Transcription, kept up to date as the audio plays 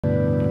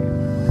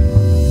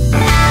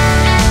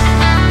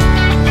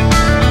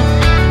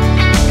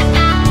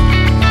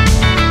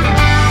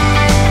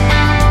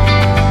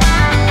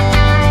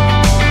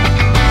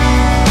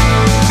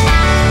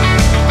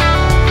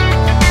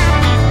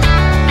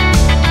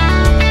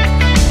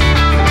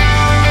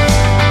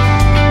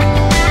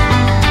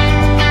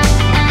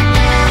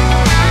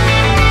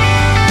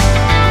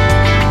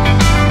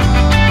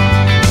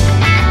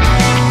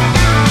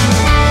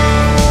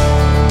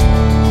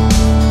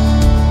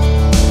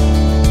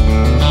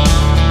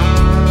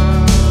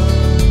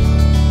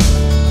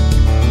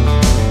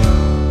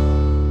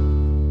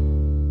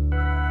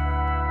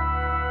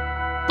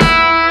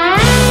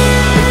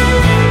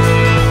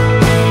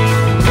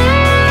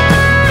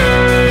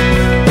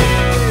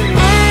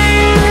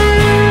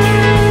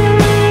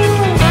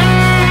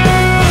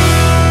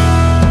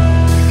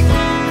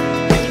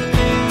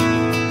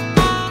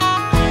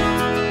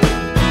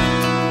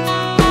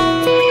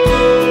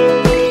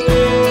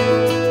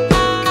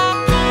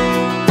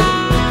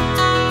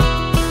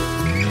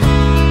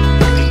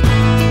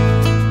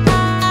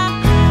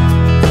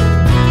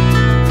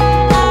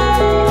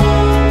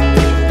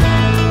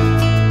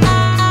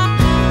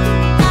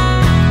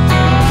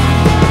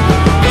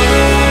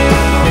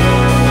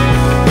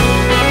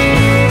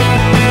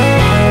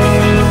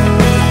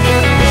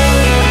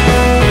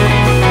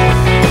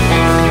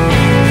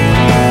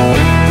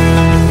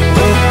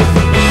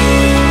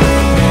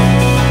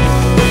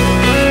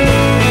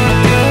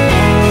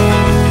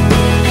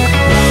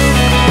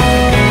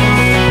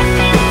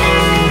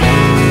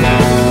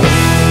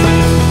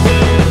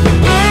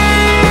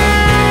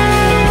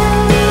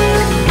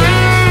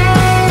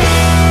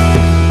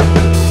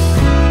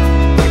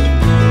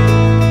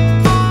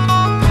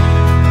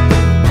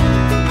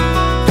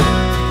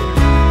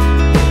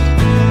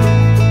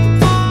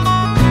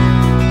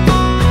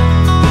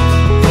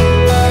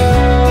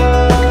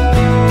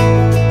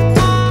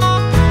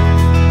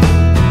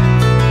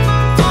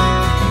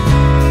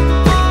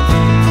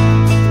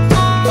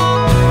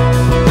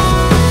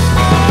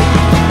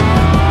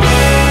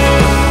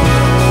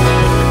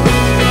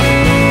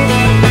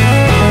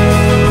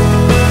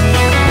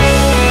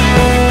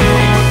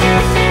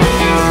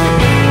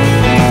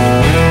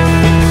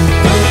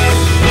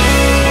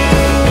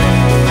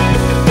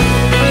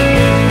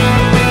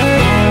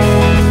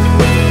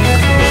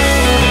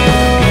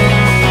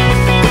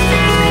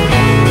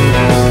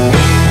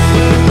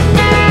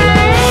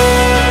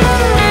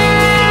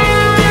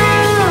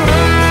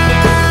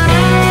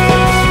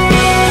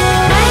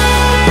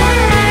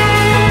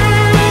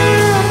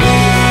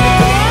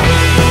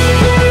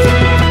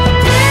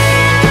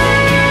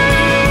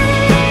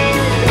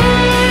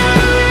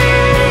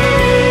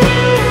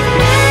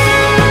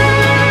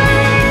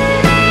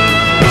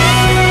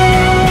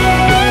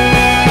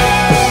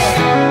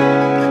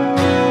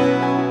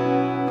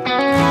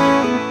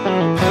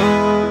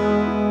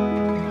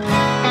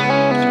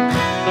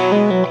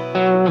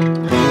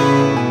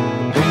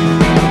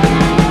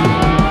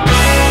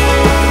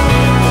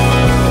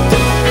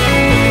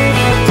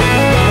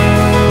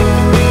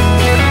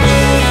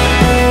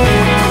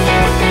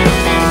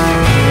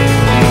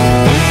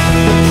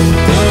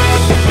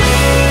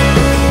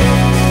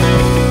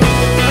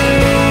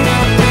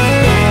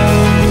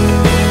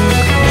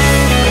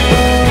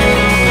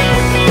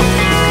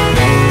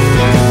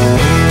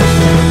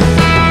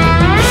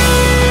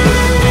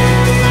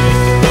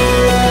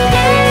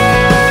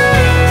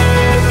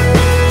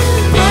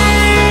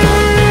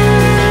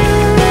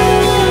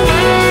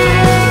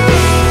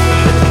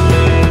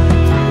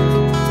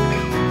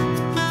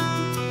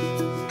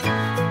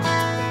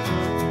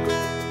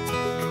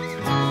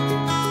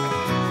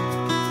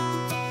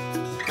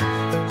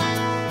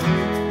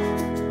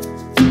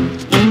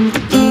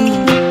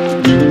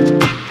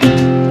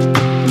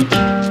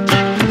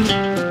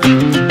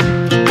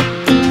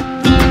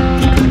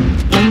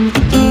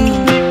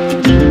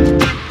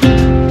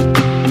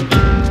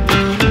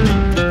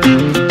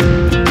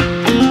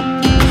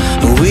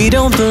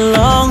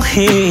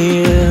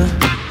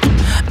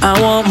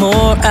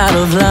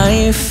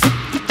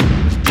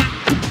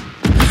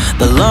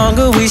The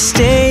longer we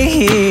stay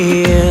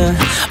here,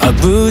 our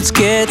boots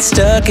get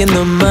stuck in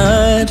the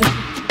mud.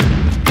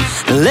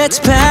 Let's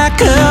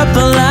pack up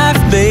a life,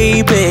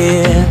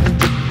 baby,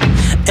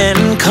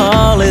 and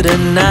call it a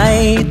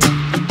night.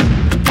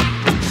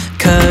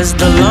 'Cause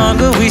the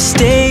longer we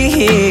stay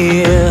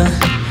here,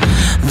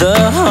 the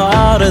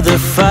harder the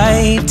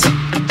fight.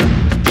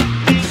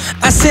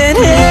 I said,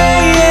 hey,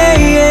 yeah,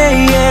 yeah,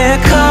 yeah,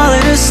 call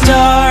it a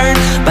start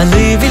by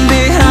leaving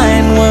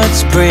behind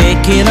what's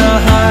breaking our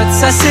hearts.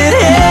 I said,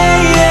 hey,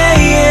 yeah,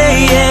 yeah,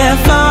 yeah,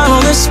 follow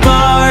the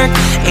spark.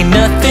 Ain't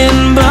nothing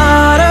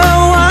but a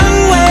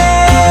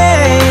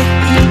one-way.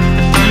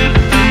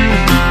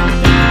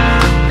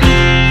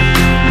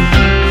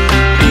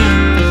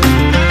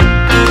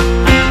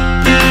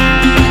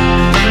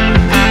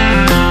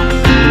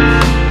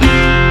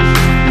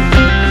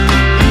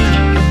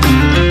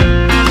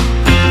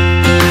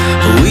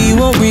 We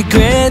won't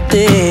regret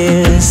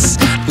this.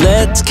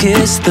 Let's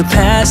kiss the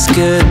past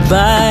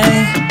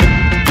goodbye.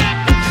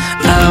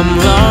 I'm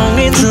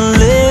longing to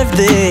live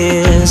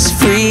this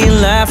free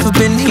life I've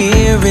been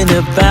hearing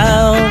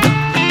about.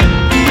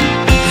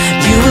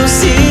 You will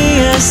see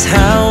us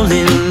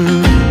howling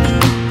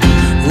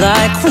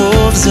like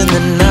wolves in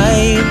the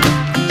night.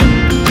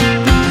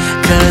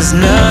 'Cause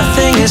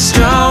nothing is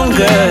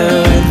stronger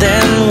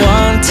than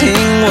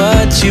wanting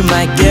what you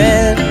might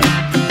get.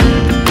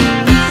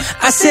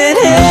 I said,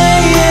 hey,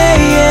 yeah,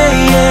 yeah,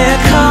 yeah,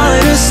 call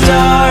it a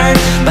start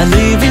by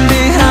leaving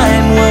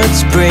behind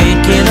what's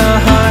breaking our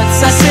hearts.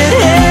 I said,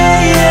 hey,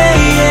 yeah,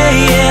 yeah,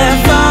 yeah,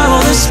 follow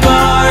the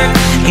spark.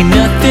 Ain't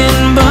nothing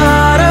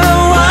but a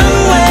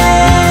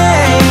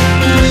one-way.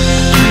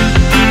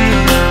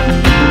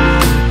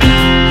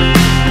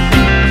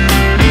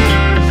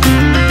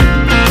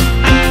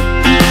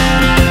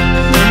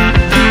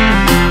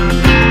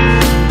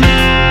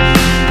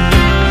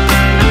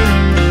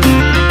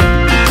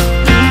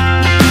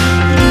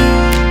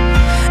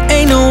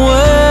 Ain't no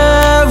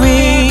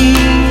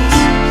worries,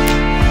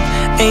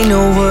 ain't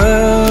no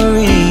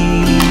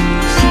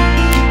worries.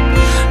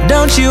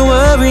 Don't you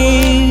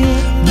worry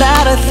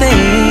about a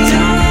thing.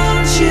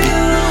 Don't you?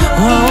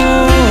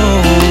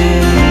 Oh,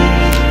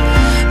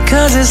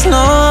 'cause as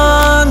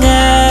long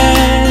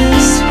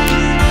as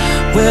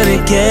we're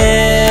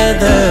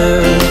together,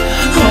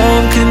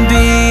 home can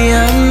be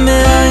a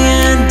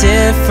million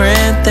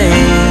different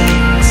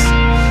things.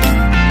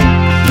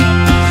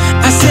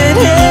 I said,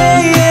 hey,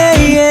 yeah,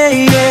 yeah,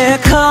 yeah,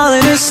 call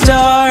it a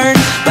start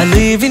by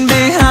leaving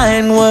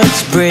behind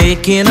what's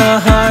breaking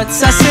our hearts.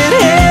 I said,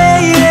 hey,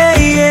 yeah,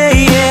 yeah,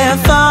 yeah,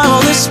 follow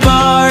the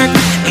spark.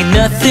 Ain't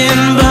nothing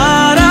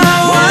but a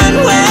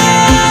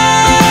one-way.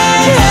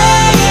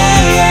 Yeah, yeah,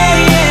 yeah,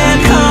 yeah,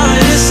 call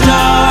it a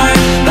start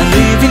by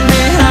leaving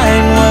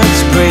behind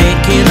what's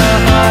breaking our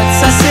hearts.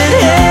 I said,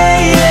 hey,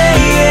 yeah,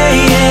 yeah,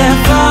 yeah,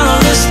 follow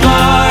the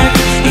spark.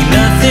 Ain't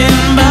nothing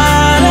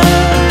but a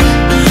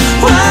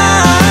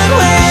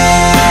one-way.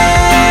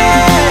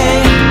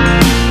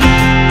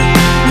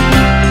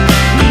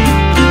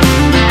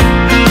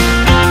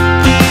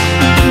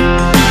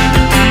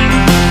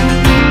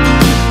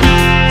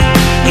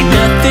 Ain't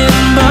nothing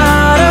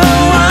but a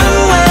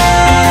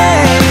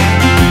one-way.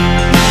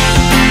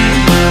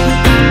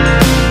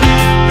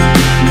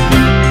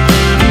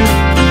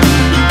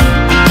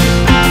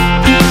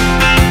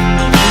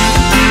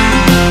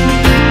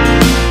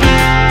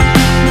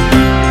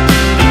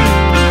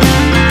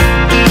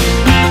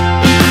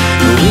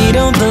 We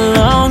don't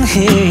belong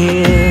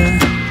here.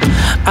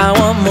 I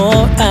want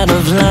more out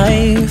of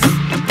life.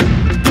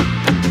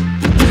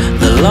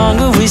 The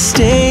longer we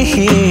stay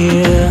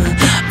here,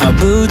 our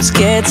boots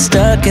get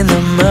stuck in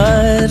the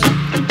mud.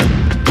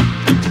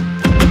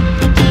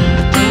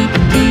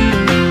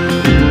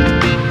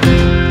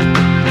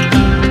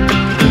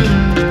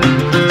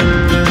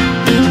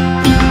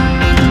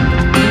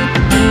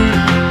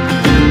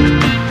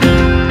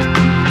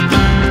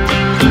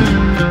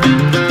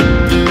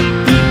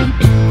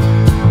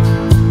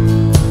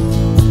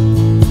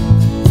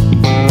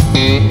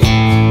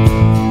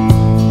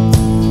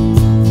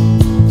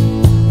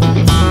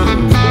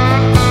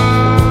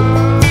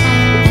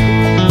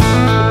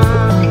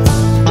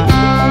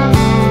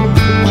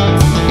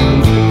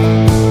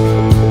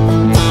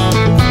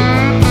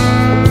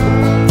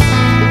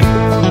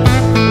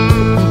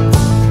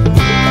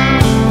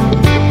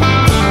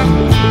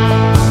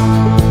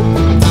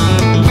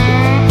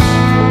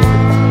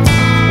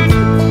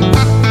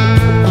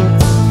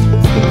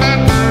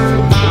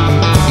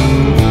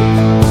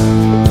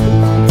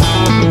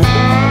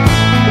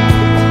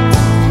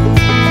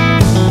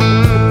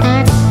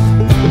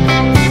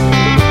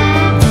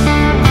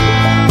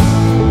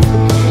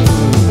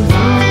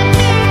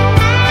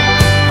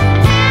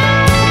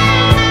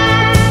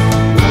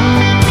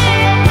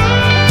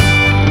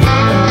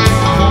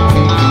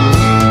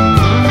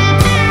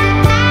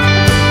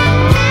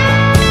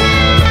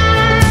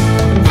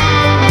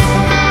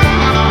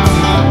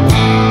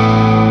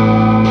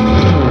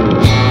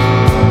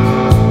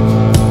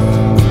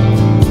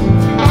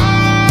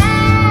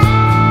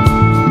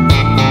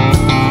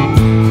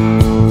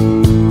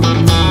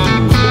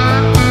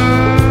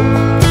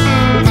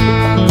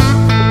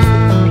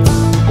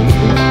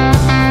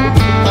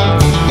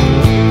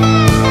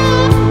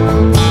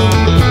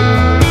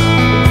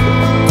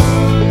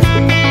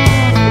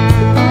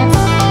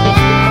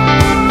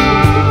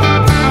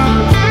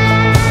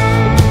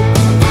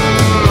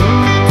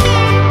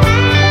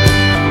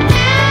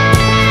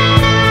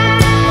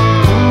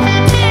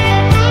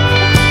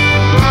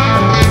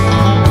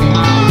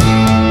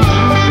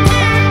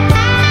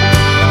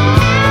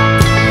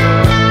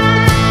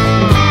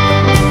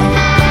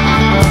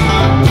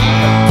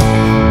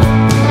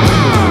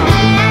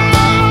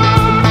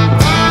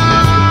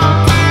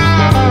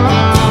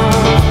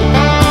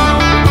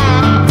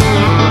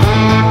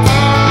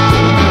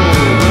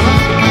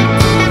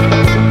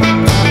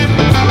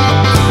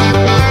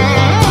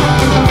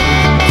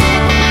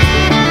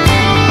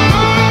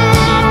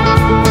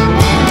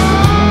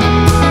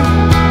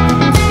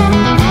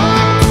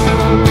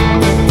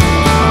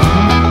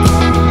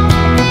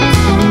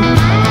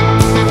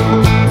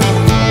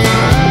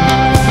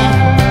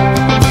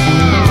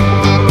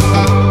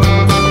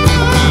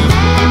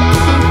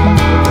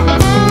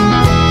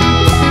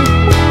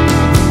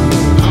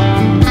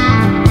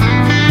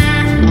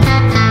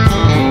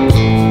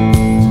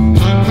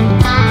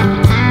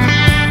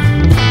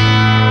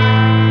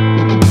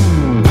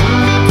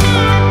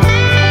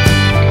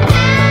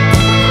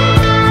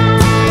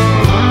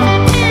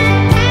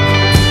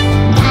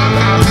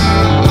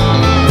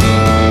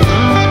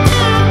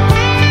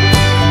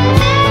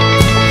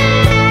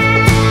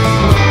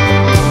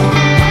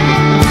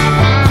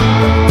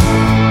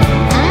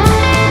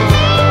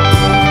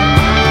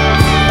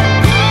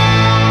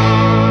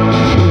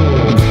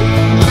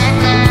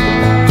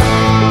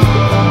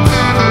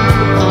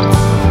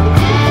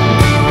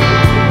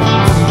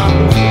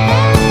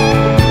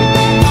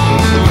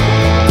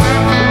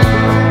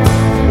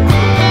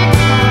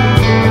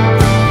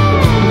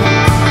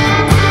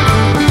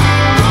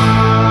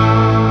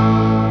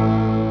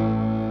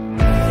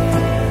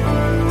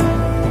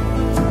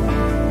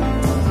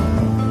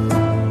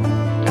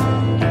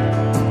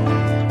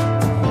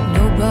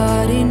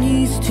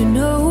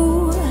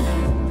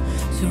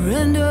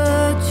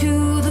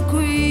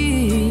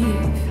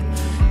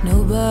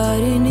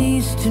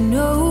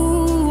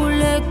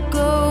 let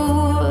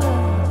go.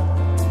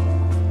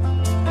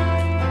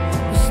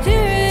 We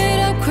stir it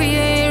up,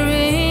 create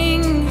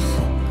rings.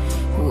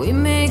 We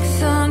make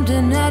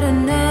something out of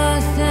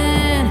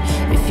nothing.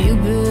 If you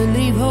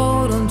believe,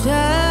 hold on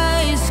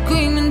tight,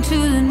 screaming to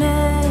the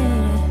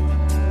night.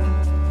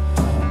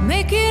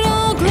 Make it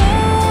all glow,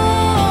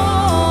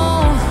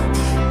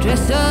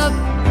 dress up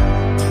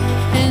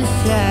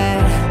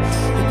inside.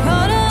 You're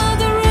part of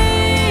the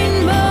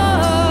rainbow,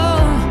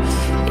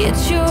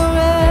 it's your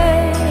right.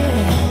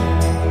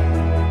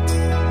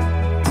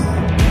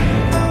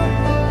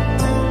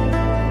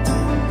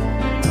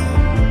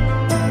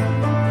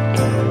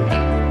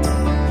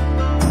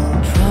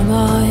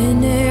 Trauma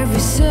in every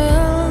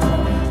cell,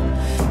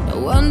 no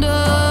wonder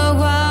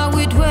why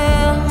we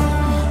dwell.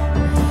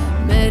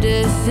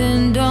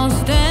 Medicine don't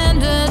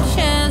stand a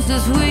chance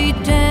as we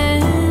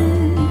dance.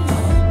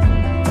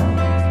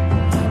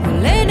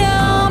 Lay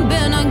down,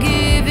 bend on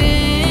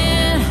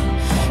giving.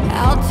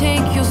 I'll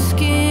take your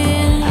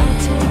skin.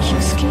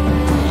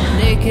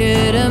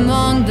 Naked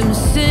among them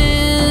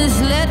sins,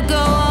 let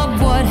go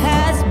of what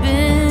has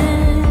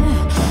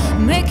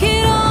been. Make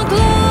it all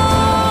glow,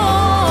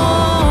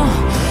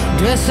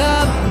 dress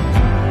up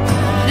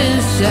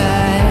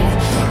inside.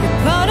 You're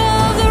part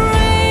of the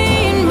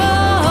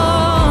rainbow,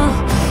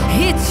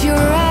 it's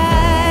your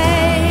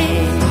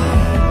right.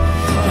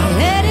 Now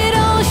let it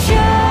all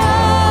show,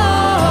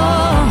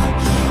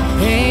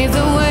 pave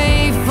the way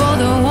for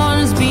the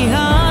ones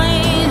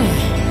behind.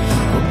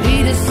 We'll be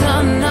the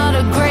sun, not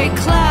a gray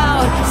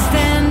cloud.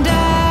 Stand out.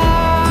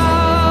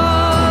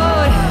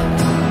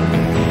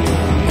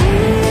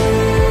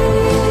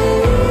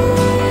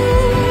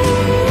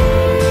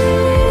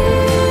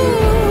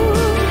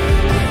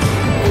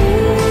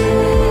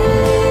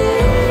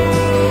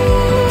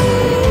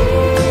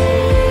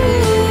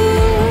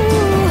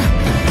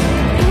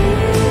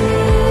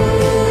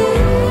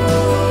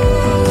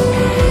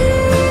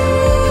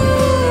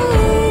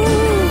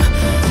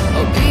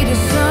 I'll be the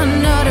sun,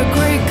 not a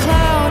gray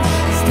cloud.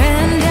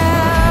 Stand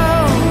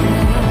out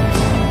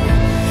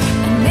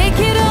and make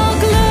it all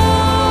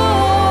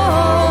glow.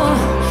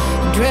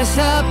 Dress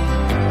up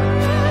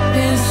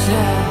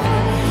inside.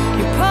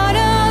 You're part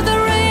of the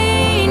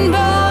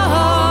rainbow,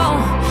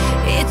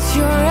 it's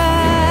your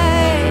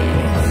right.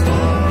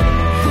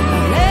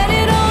 Now let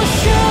it all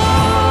show,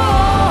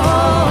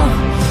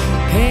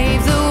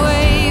 pave the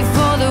way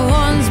for the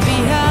ones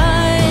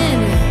behind.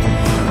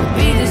 We'll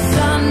be the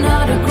sun,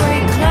 not a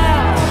gray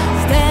cloud.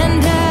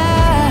 Stand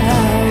out.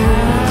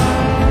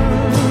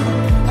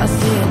 I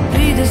said,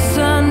 be the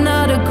sun,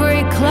 not a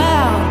gray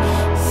cloud.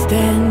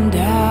 Stand